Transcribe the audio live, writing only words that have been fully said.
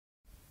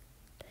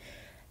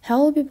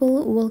Hello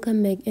people,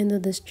 welcome back into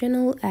this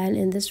channel, and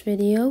in this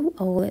video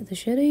I would like to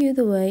show you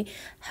the way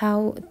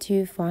how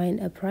to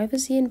find a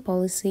privacy and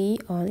policy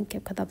on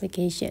Capcut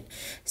application.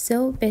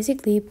 So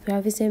basically,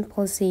 privacy and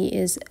policy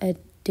is a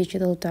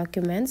digital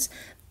documents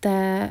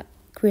that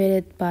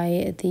created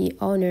by the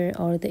owner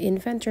or the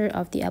inventor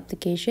of the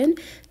application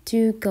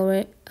to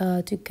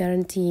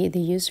guarantee the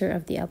user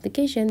of the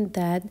application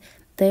that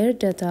their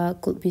data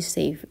could be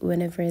safe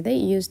whenever they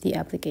use the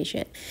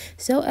application.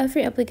 So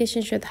every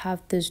application should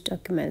have those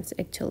documents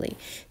actually.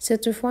 So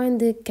to find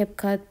the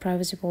Capcut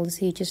privacy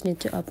policy, you just need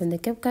to open the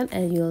Capcut,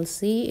 and you'll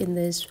see in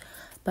this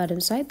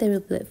bottom side there will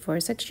be 4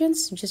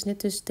 sections. You just need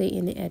to stay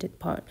in the edit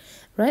part.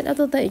 Right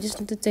after that, you just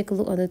need to take a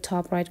look on the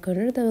top right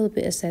corner. There will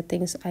be a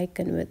settings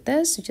icon with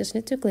this. You just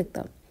need to click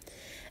them.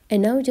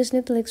 And now you just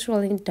need to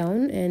scrolling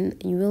down,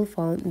 and you will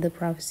find the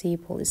privacy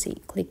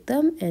policy. Click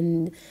them,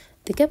 and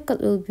the Capcut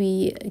will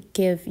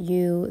give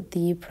you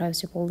the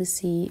privacy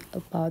policy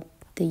about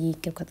the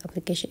Capcut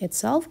application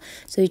itself.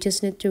 So you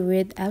just need to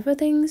read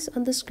everything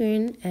on the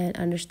screen and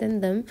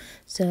understand them,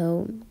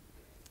 so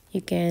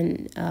you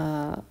can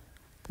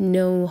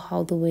know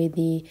how the way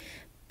the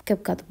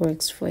Capcut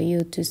works for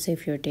you to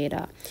save your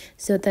data.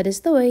 So that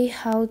is the way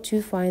how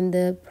to find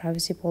the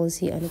privacy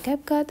policy on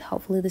Capcut.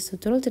 Hopefully this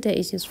tutorial today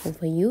is useful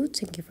for you.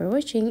 Thank you for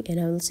watching, and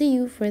I will see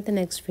you for the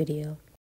next video.